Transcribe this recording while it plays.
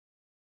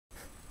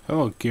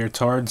Hello, gear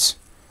tards.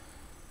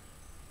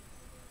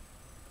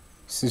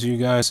 Since you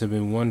guys have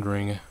been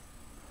wondering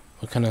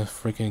what kind of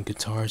freaking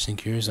guitars and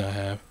gears I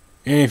have,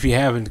 and if you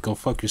haven't, go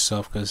fuck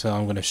yourself, because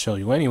I'm going to show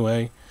you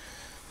anyway.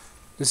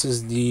 This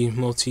is the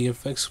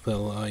multi-effects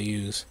pedal I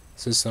use.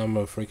 Since I'm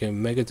a freaking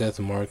Megadeth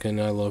mark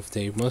and I love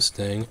Dave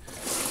Mustaine,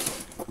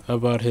 how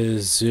about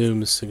his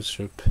Zoom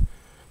signature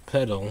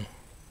pedal,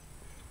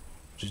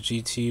 the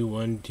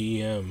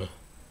GT1DM.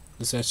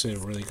 It's actually a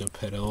really good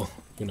pedal.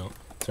 You know,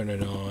 turn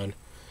it on,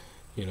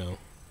 you know,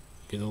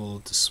 get a little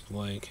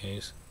display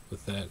case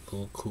with that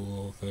little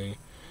cool thing.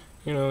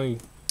 You know, you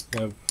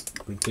have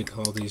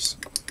all these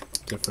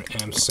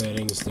different amp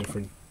settings,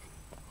 different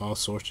all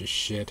sorts of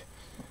shit,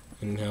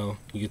 and how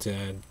you get to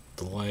add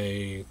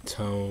delay,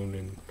 tone,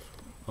 and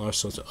all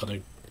sorts of other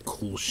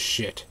cool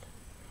shit.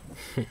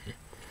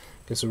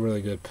 It's a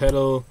really good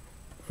pedal,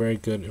 very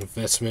good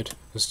investment.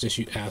 Let's just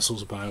you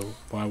assholes buy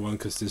one,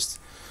 because this,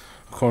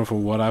 according to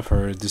what I've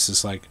heard, this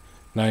is like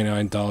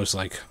 $99,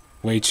 like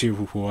way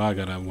cheaper for what I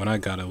got it. When I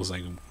got it, it was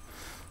like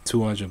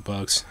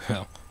 $200.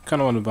 Hell,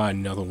 kind of want to buy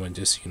another one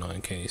just, you know,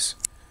 in case.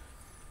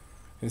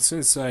 And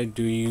since I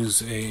do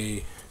use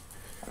a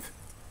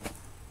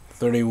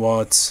 30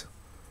 watts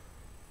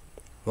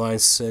line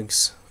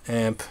 6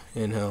 amp,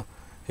 and hell,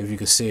 if you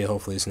can see it,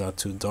 hopefully it's not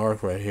too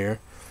dark right here.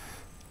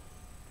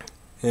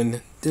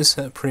 And this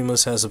pretty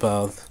much has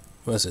about,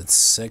 what is it,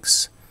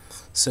 six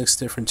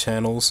different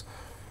channels.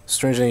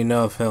 Strangely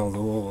enough, hell, the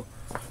little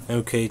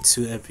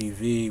MK2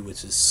 FPV,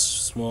 which is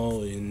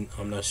small, and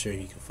I'm not sure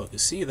you can fucking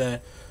see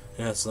that,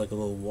 it has like a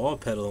little wall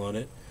pedal on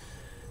it.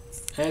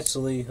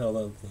 Actually, hold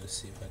on, let's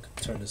see if I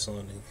can turn this on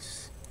and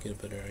get a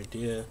better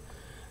idea.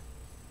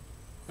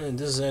 And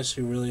this is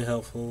actually really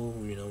helpful,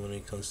 you know, when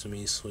it comes to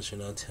me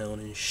switching out tone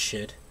and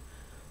shit.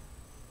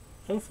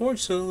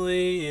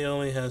 Unfortunately, it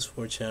only has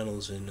 4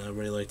 channels, and I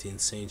really like the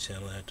insane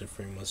channel. I have to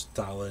pretty much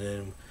dial it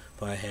in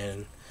by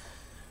hand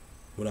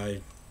when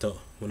I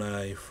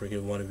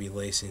freaking want to be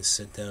lazy and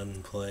sit down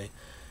and play.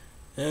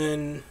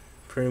 And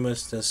pretty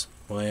much that's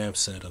my amp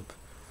setup.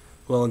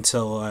 Well,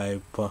 until I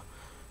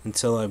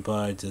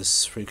buy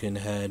this freaking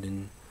head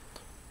and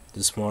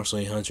this Marshall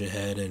 800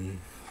 head and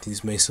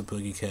these Mesa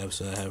Boogie caps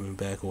that I have in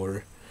back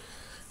order.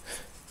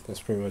 That's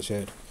pretty much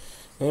it.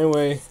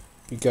 Anyway,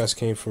 you guys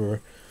came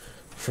for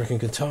freaking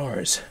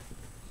guitars,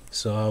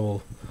 so I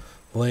will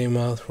lay them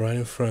out right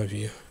in front of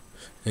you.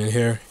 And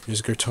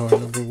here's guitar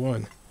number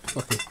 1.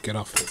 Fucking get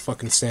off the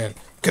fucking stand.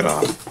 Get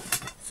off!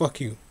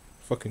 Fuck you.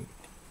 Fucking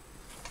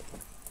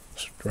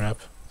strap.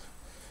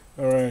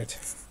 Alright.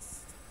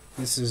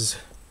 This is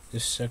the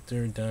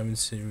Schecter Diamond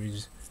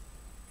Series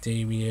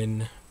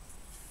Damien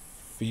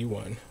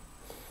V-1.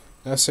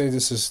 I say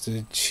this is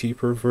the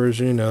cheaper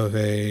version of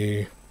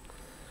a,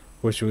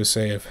 what you would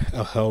say, a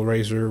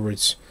Hellraiser,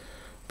 which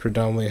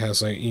predominantly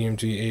has like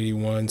EMG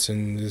 81s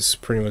and is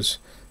pretty much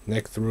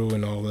neck through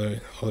and all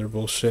the other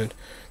bullshit.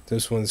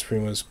 This one's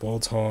pretty much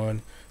bolt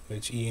on,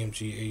 which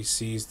EMG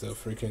ACs, the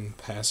freaking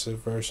passive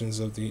versions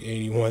of the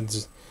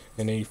 81s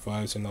and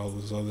 85s and all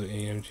those other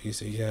AMGs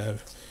that you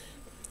have.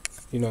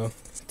 You know,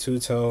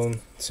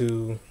 two-tone,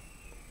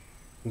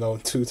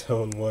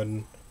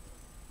 one.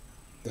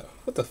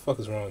 What the fuck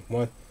is wrong?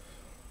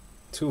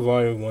 2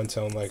 volume, 1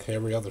 tone, like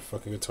every other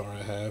fucking guitar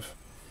I have.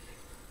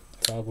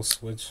 Toggle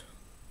switch.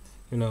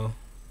 You know,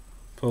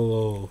 put a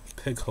little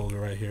pick holder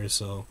right here,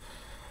 so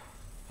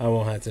I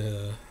won't have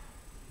to,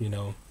 you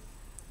know,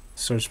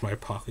 search my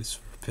pockets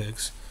for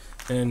picks.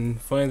 And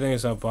funny thing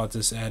is, I bought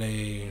this at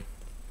a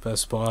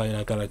Best Buy, and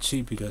I got it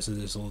cheap because of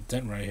this little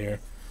dent right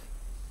here.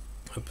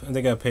 I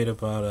think I paid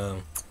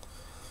about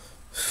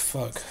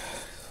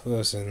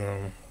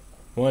listen,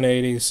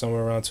 180,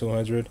 somewhere around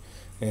 200,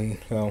 and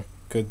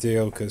good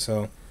deal, because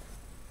I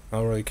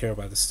don't really care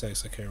about the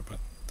sticks. I care about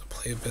the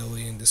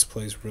playability, and this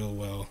plays real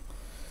well.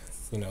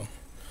 You know,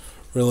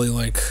 really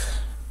like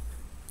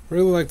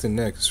the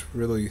neck.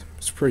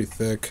 It's pretty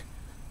thick.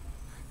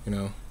 You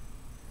know,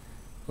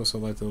 also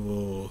like the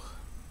little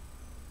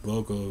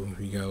logo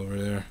you got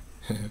over there.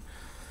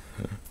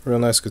 Real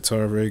nice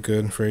guitar, very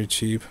good, very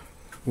cheap.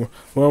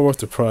 Well worth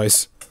the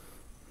price.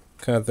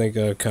 Kind of think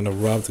I kind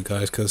of robbed the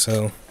guys, cause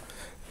hell,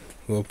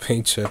 a little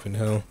paint chip and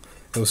hell,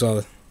 it was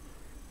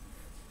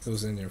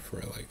in there for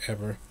like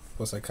ever.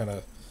 Plus I kind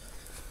of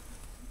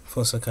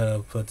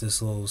put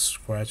this little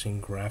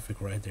scratching graphic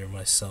right there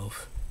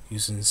myself,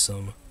 using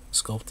some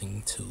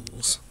sculpting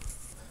tools.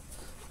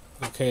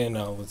 Okay,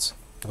 now let's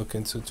look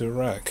into the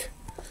rack.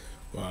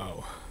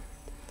 Wow,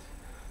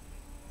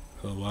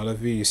 a lot of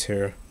V's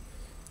here,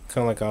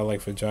 kind of like I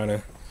like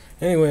vagina.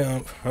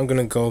 Anyway, I'm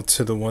gonna go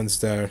to the ones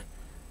that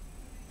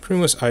pretty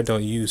much I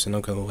don't use, and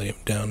I'm gonna lay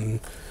them down. And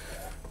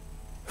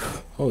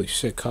holy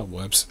shit,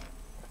 cobwebs!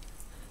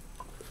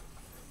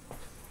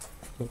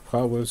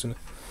 Cobwebs in it.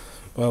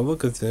 Well,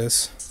 look at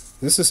this.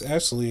 This is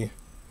actually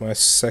the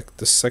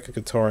second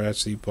guitar I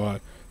actually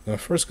bought. The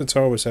first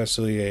guitar was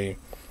actually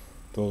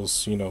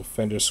those, you know,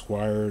 Fender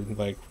Squire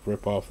like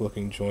rip-off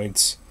looking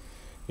joints,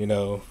 you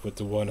know, with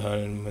the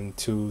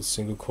 102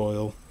 single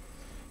coil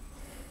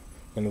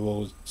and a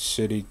little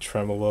shitty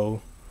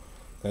tremolo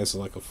that's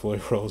like a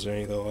Floyd Rose or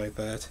anything like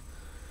that.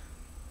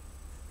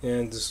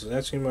 And this is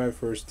actually my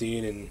first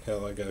deed, and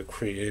hell, I got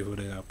creative with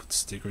it. I put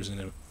stickers in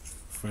the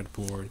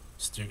fretboard,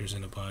 stickers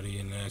in the body,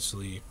 and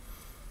actually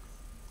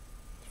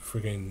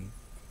freaking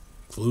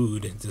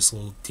glued this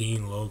little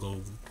Dean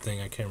logo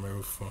thing. I can't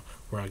remember from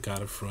where I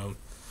got it from.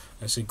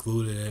 I actually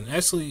glued it in.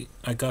 Actually,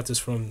 I got this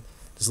from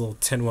this little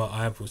 10-watt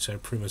amp, which I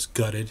pretty much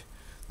gutted,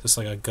 just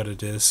like I gutted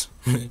this.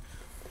 You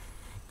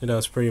know,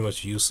 it's pretty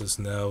much useless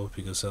now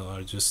because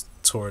I just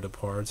tore it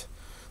apart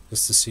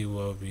just to see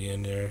what would be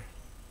in there.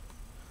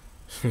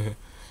 Yeah,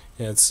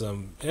 it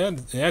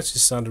actually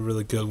sounded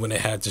really good when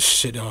it had this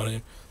shit on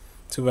it.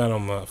 Too bad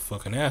I'm a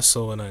fucking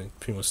asshole and I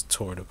pretty much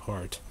tore it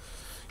apart.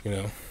 You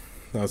know,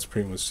 that was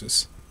pretty much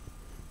just a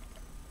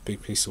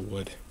big piece of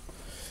wood.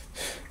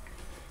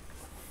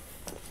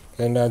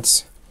 And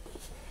that's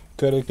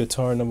gutted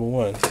guitar number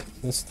 1.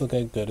 Let's look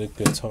at gutted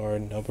guitar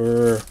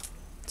number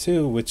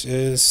 2, which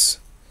is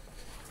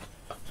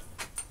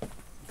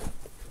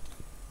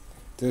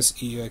this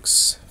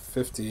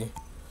EX50,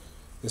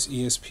 this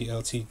ESP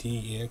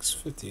LTD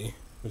EX50,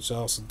 which I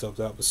also dubbed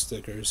out with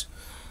stickers.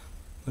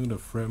 Look at the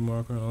fret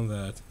marker on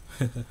that.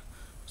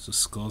 It's a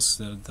skull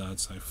set of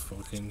dots. I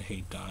fucking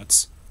hate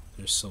dots.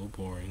 They're so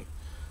boring.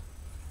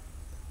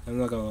 I'm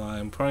not gonna lie,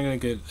 I'm probably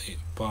gonna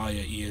buy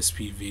a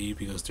ESP V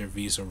because their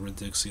V's are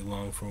ridiculously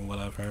long from what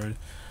I've heard.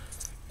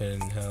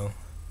 And hell,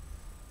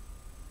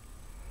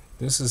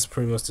 this is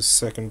pretty much the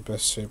second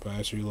best shape I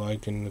actually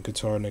like in the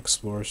Guitar and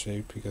Explorer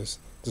shape, because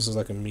this is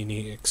like a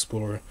mini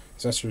Explorer.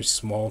 It's actually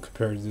small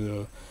compared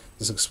to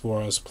this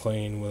Explorer I was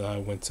playing when I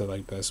went to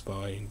like Best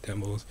Buy and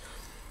demos.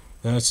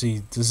 And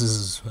actually, this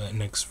is a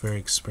very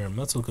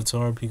experimental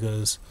guitar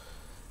because,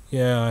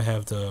 yeah, I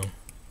have the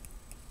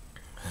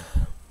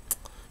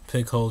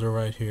pick holder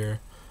right here.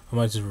 I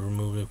might just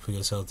remove it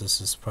because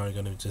this is probably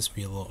going to just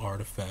be a little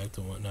artifact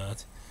and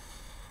whatnot.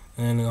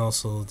 And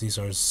also, these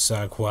are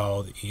Zach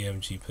Wild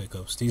EMG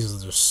pickups. These are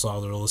the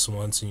solderless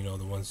ones, you know,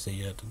 the ones that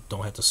you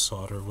don't have to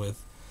solder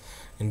with.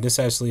 And this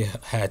actually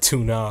had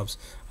 2 knobs.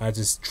 I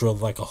just drilled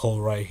like a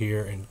hole right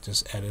here and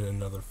just added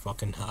another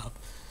fucking knob,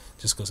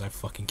 just because I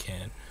fucking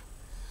can.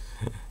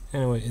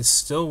 Anyway, it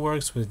still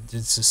works, but it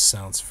just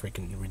sounds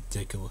freaking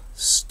ridiculous,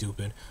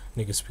 stupid. I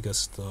think it's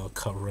because of the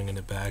covering in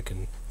the back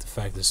and the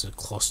fact there's a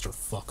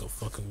clusterfuck of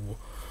fucking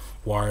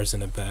wires in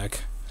the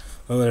back.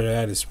 Other than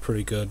that, it's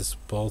pretty good. It's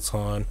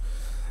bolt-on,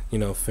 you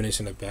know, finish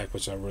in the back,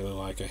 which I really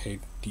like. I hate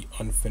the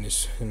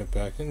unfinished in the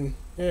back. And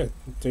yeah,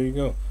 there you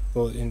go.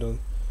 Little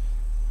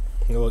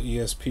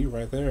ESP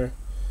right there.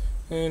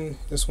 And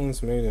this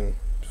one's made in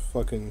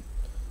fucking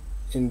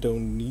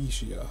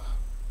Indonesia.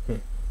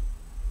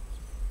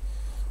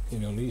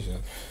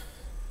 Indonesia.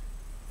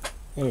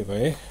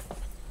 Anyway,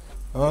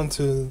 on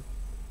to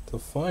the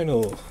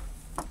final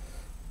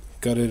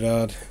gutted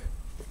out,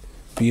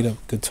 beat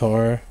up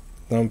guitar.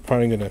 I'm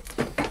probably gonna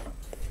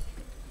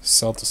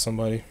sell to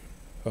somebody.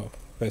 Oh,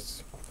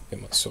 let's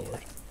get my sword.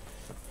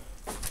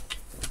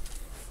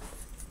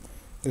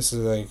 This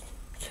is a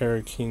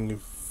King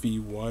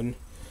V-1,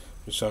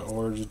 which I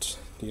ordered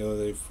the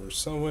other day for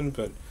someone,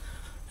 but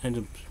I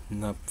ended up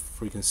not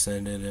freaking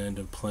sending it. I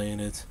ended up playing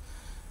it.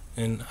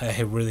 And I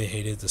really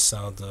hated the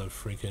sound of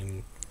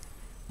freaking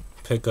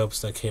pickups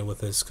that came with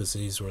this, because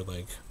these were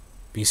like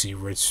BC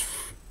Rich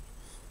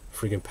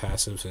freaking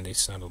passives and they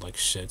sounded like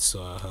shit.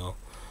 So hell,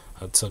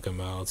 I took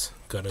them out,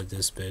 gutted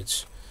this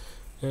bitch,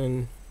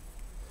 and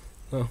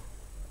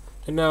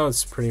now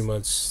it's pretty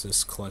much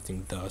just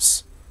collecting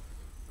dust.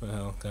 But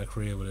hell, got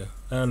creative with it.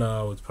 I don't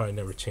know, I would probably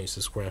never change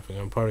this graphic.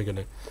 I'm probably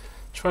gonna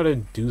try to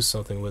do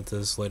something with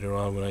this later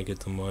on when I get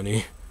the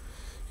money.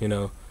 You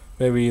know,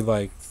 maybe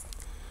like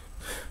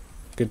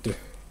get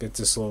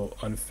this little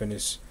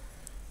unfinished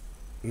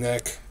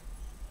neck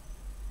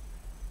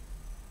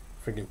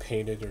freaking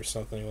painted or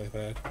something like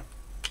that.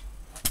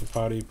 I'll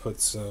probably put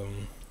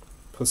some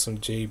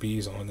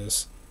JBs on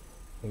this.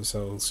 And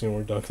so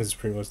Seymour Duncan is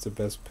pretty much the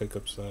best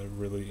pickups that I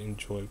really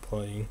enjoy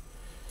playing.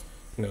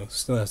 You know,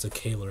 still has the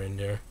Kaler in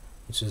there,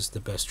 which is the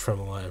best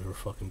tremolo I ever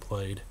fucking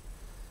played.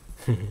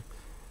 You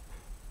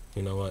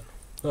know what?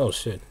 Oh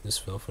shit, this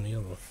fell from the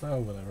other one. Oh,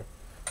 whatever.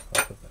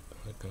 I'll put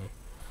that back on.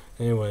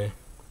 Anyway,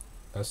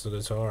 that's the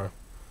guitar.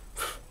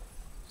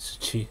 It's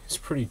cheap. It's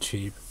pretty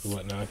cheap and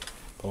whatnot.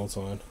 Bolt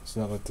on. It's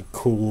not like the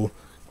cool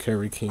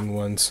Kerry King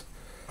ones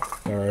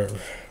are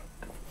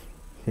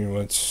pretty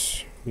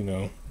much, you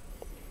know,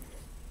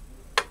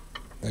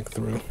 back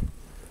through.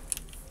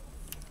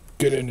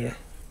 Get in there.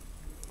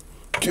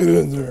 Get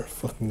in there,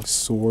 fucking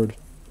sword.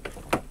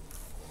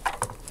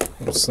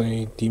 I'm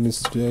slaying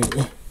demons today.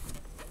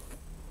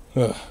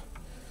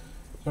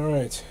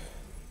 Alright.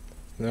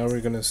 Now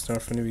we're gonna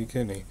start from the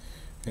beginning.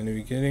 And the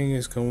beginning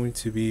is going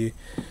to be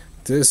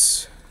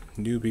this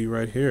newbie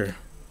right here.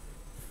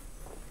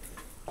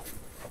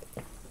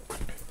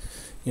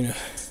 You know,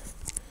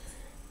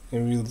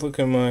 if you look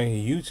at my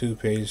YouTube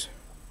page,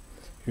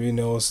 you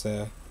notice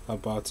that I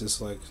bought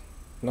this like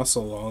not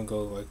so long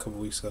ago, like a couple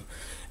weeks ago.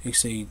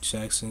 XA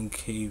Jackson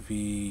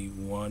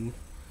KV1,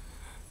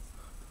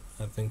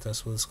 I think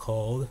that's what it's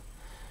called.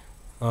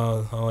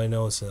 All I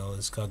know is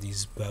it's got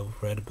these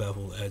red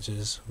bevel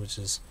edges, which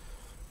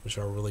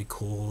are really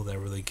cool. That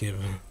really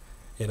give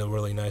it a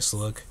really nice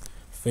look.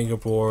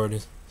 Fingerboard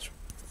is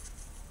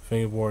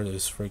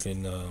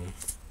freaking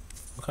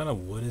what kind of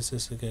wood is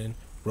this again?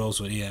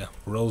 Rosewood, yeah,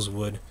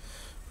 rosewood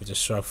with a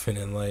sharp fin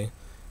inlay.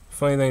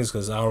 Funny thing is,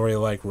 because I don't really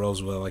like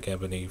rosewood, I like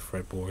ebony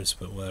fretboards,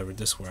 but whatever,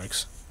 this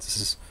works. This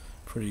is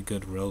pretty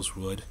good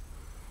rosewood.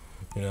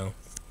 You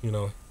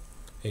know,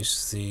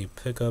 HC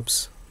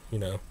pickups.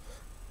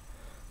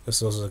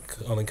 This is the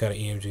only kind of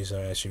EMGs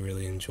I actually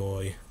really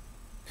enjoy.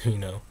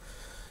 The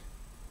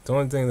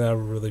only thing that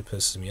really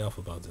pisses me off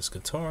about this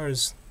guitar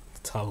is the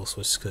toggle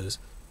switch, because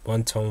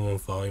one tone, one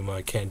volume.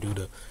 I can't do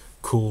the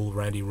cool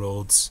Randy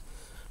Rhoads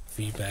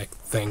feedback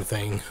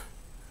thing,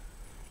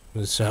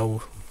 which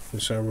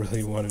I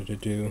really wanted to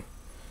do.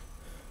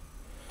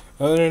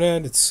 Other than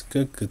that, it's a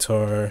good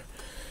guitar.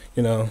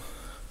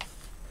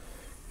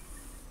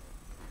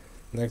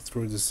 Neck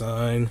through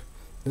design.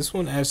 This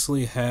one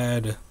actually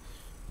had,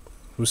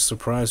 which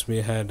surprised me,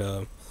 it had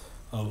a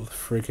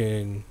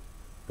freaking,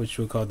 what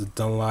you would call the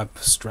Dunlop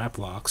strap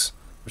locks,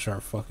 which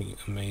are fucking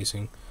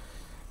amazing.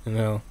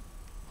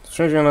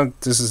 Strangely enough,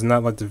 this is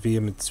not like the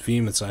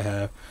vehements I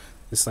have.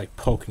 It's like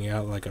poking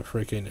out like a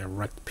freaking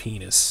erect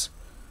penis.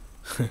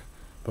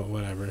 But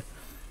whatever.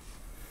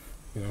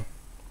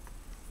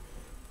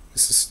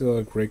 This is still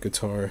a great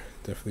guitar,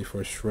 definitely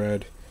for a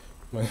shred.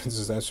 This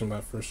is actually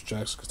my first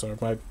Jack's guitar.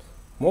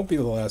 Won't be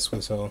the last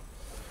one, so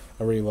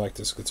I really like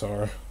this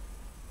guitar.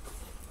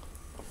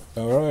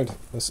 Alright,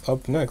 that's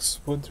up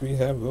next. What do we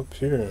have up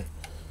here?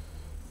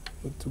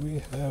 What do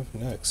we have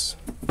next?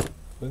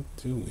 What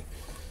do we...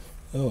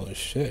 Oh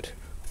shit.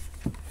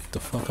 Get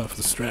the fuck off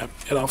the strap.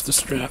 Get off the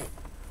strap.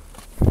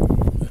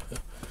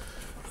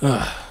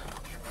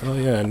 Oh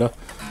yeah, no.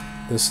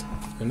 This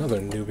another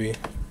newbie.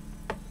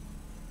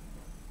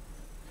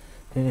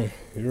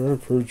 You're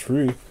up for a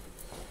treat.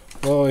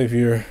 Well, if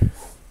you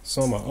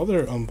saw my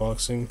other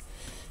unboxing,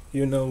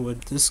 you know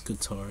what this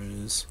guitar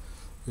is.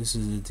 This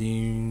is a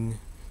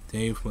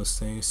Dave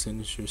Mustaine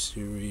Signature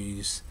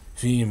Series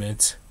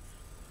Vehement.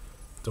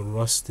 The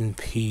Rust in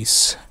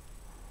Peace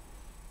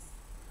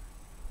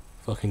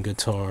fucking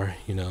guitar,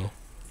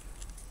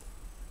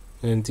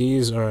 And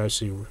these are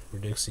actually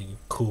ridiculously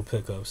cool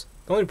pickups.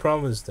 The only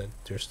problem is that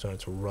they're starting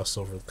to rust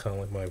over, kind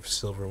of like my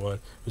silver one,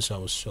 which I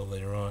will show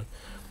later on.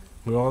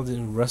 With all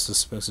the rest of the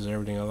specs is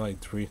everything I like.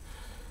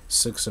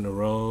 6 in a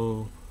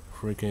row,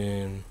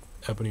 freaking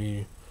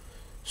ebony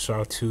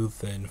shark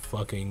tooth, and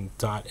fucking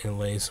dot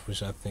inlays,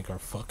 which I think are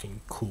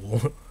fucking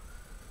cool.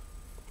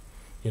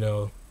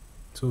 2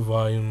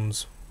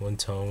 volumes, 1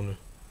 tone,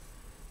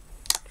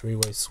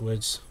 3-way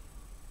switch.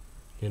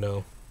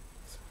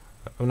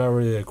 I'm not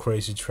really a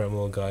crazy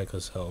tremolo guy,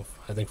 because hell,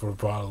 I think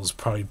vibrato is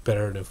probably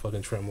better than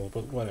fucking tremolo,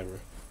 but whatever.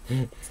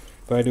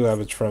 But I do have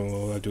a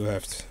tremolo. I do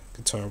have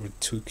guitar with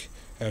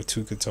I have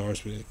 2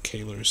 guitars with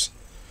Kahlers.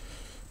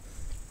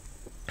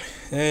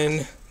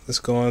 And let's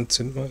go on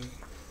to my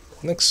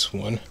next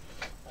one.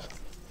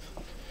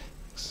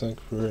 Looks like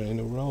we're in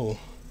a row.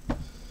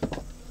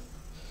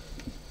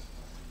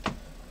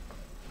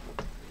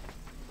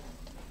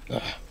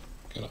 Get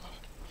off.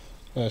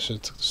 I should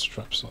have took the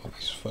straps off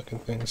these fucking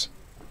things.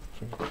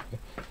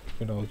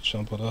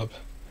 Jump it up.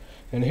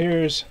 And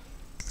here's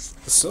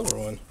the silver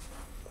one.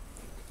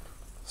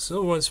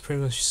 Silver one's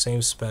pretty much the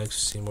same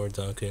specs, Seymour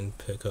Duncan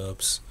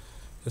pickups,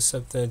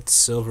 except that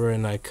silver,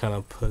 and I kind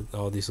of put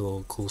all these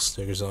little cool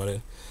stickers on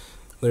it.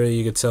 Literally,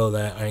 you could tell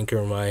that I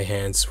anchor my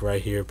hands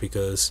right here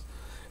because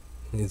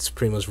it's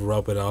pretty much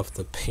rubbing off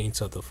the paint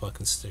of the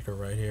fucking sticker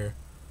right here.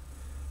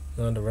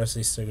 On the rest of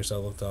these stickers, I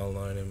looked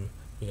online, and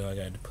I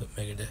got to put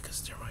Megadeth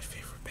because they're my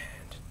favorite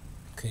band.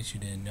 In case you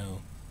didn't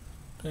know.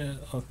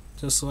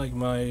 Just like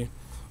my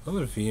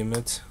other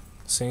Vehement,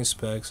 same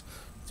specs.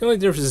 The only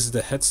difference is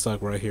the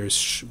headstock right here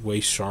is way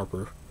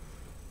sharper.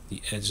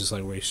 The edge is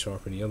like way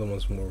sharper. The other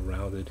one's more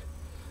rounded.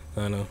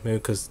 I don't know, maybe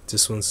because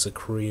this one's a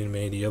Korean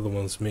made, the other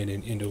one's made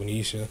in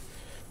Indonesia.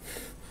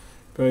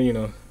 But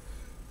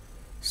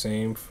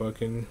same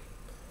fucking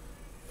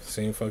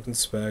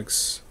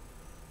specs.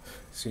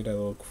 See that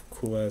little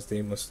cool ass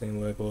Dave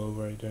Mustaine logo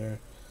right there.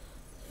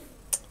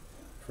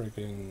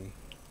 Freaking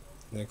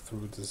neck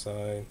through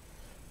design.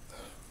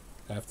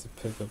 After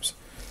pickups,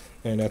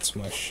 and that's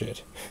my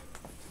shit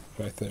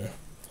right there.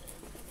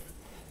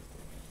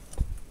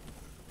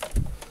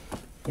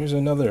 Here's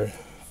another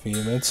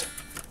Vehement.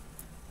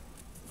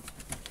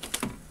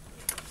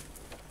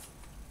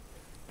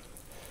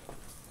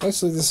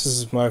 Actually, this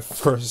is my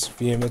first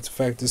Vehement. In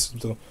fact, this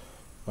is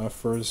my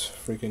first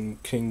freaking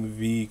King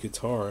V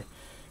guitar.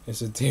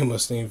 It's a Dave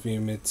Mustaine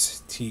Vehement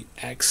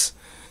TX.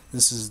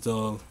 This is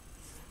the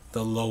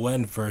low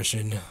end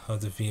version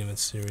of the Vehement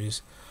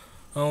series.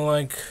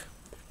 Unlike,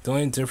 the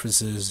only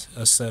difference is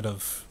instead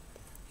of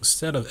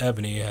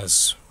ebony, it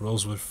has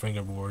rosewood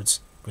fingerboards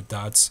with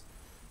dots,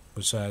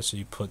 which I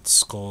actually put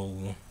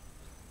skull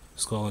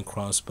and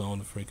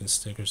crossbone freaking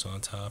stickers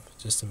on top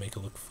just to make it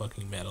look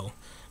fucking metal,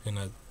 and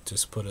I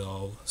just put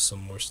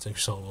some more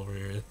stickers all over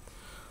here.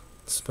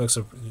 specs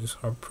are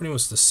pretty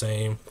much the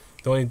same.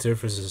 The only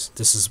difference is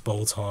this is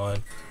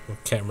bolt-on. I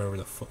can't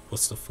remember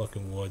what's the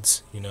fucking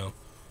woods, you know.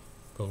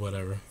 But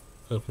whatever.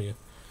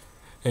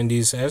 And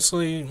these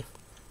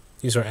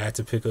are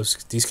active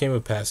pickups. These came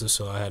with passive,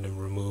 so I had them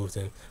removed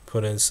and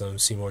put in some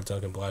Seymour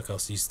Duncan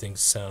Blackouts. These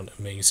things sound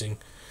amazing.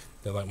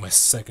 They're like my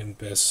second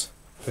best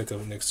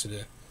pickup next to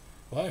the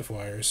live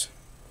wires,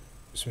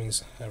 which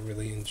means I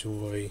really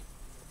enjoy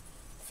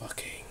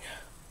fucking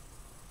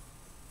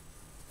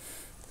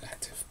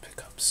active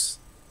pickups.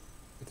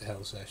 What the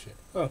hell is that shit?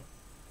 Oh,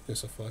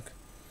 just a fuck.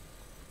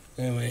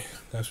 Anyway,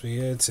 that's what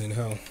it, and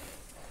how I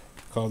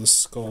call this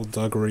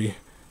skullduggery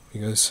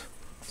because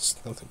it's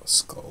nothing but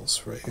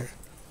skulls right here.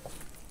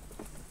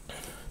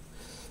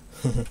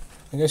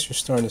 I guess you're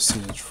starting to see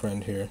the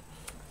trend here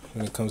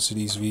when it comes to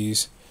these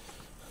V's.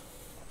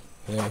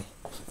 Yeah,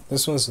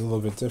 this one's a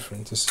little bit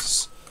different. This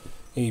is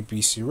a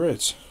BC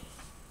Rich.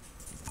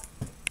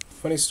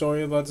 Funny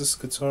story about this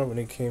guitar: when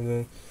it came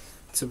in,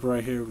 the tip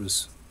right here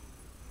was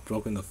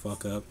broken the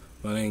fuck up.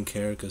 But I didn't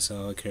care because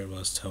all I care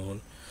about is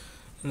tone.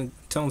 And the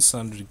tone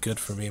sounded good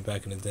for me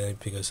back in the day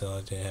because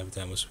I didn't have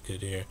that much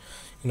good ear,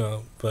 you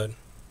know. But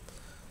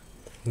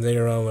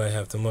later on, when I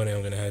have the money,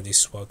 I'm gonna have these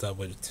swapped out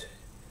with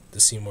the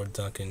Seymour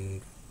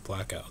Duncan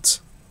Blackouts.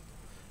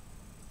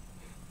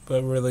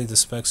 But really, the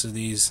specs of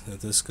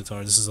this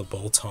guitar, this is a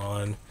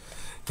bolt-on,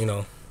 you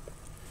know.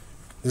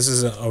 This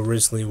is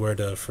originally where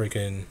the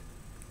freaking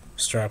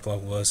strap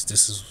lock was.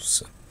 This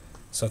is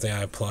something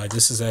I applied.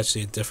 This is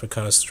actually a different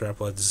kind of strap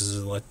lock. This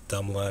is like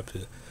Dunlop.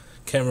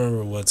 Can't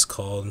remember what it's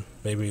called.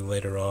 Maybe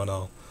later on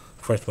I'll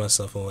correct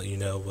myself and let you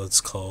know what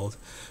it's called.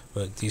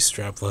 But these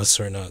strap locks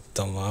are not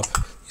Dunlop.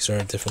 These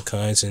are different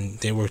kinds, and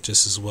they work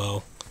just as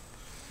well.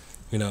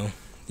 You know,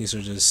 these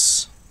are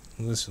just,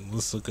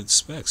 let's look at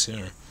specs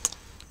here.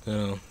 You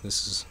know,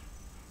 this is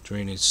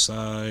drainage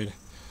side,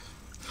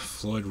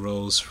 Floyd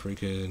Rose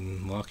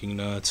freaking locking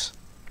nuts,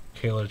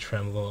 Taylor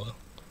tremolo.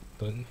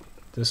 But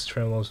this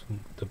tremolo's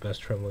the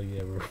best tremolo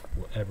you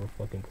ever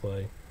fucking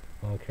play.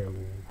 I don't care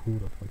who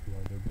the fuck you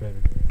are, they're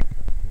better than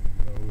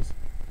any Rose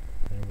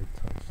I ever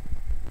touched.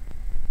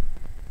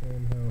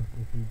 And how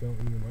if you don't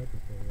need a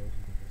microphone Rose,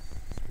 you can just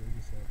screw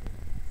this up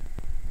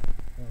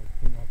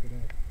and lock it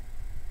up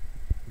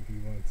if you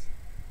want.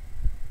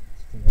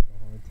 Just like a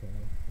hardtail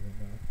and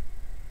whatnot.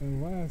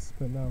 And last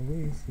but not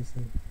least, it's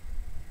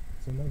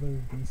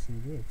another BC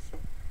Rich.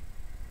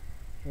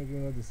 As you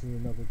know, this is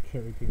another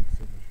Kerry King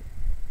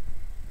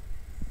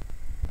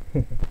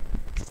signature.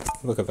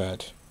 Look at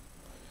that.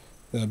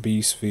 The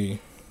Beast V.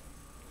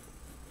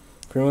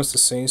 Pretty much the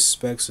same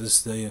specs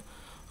as the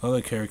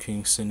other Kerry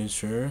King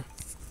signature.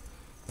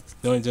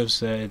 The only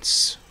difference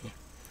is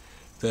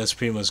that's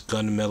pretty much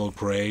gunmetal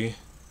gray.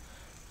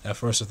 At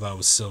first I thought it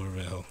was silver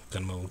metal,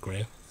 gunmetal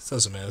gray. It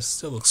doesn't matter, it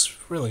still looks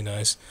really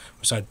nice.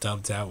 Which I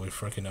dubbed out with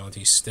freaking all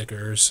these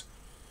stickers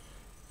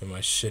and my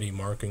shitty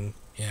marking.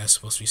 Yeah, it's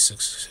supposed to be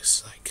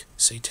six like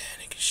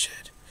satanic and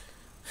shit.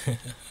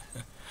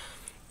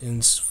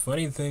 And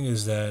funny thing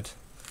is that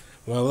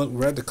when I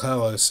read the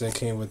colors, it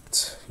came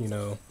with, you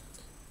know,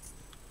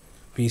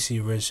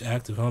 BC Rich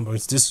active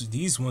humbuckers.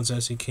 These ones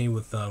actually came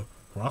with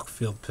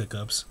Rockfield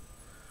pickups,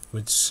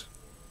 which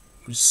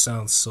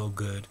sounds so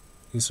good.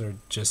 These are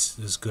just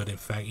as good, in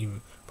fact,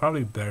 even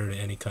probably better than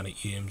any kind of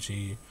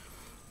EMG.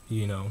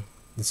 You know,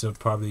 these are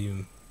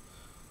probably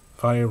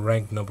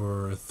ranked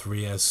number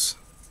 3 as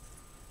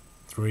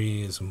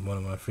 3 is one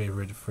of my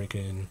favorite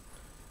freaking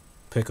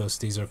pickups.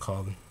 These are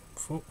called,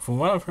 from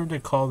what I've heard, they're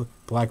called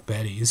Black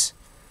Betties.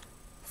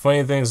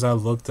 Funny thing is, I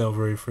looked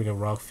over freaking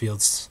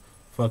Rockfield's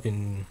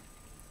fucking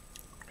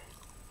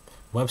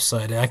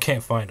website and I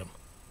can't find them.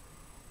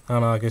 I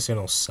don't know, I guess they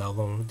don't sell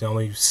them. They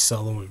only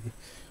sell them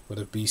with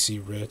a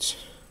BC Rich,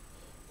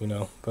 you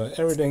know. But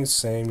everything's the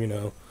same, you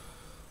know.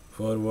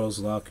 Floyd Rose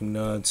locking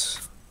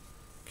nuts,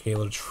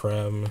 Taylor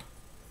trem,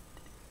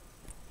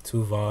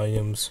 2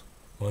 volumes,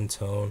 1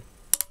 tone,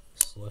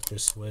 selector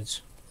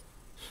switch,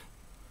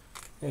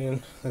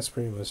 and that's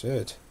pretty much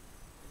it.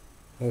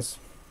 That's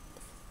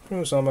pretty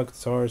much all my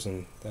guitars,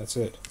 and that's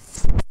it.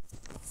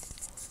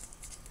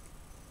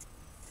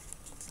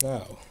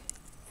 Now,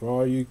 for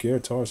all you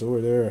guitars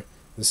over there,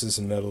 this is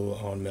metal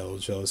on metal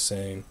Joe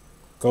saying,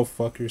 go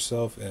fuck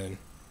yourself and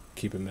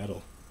keep it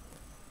metal.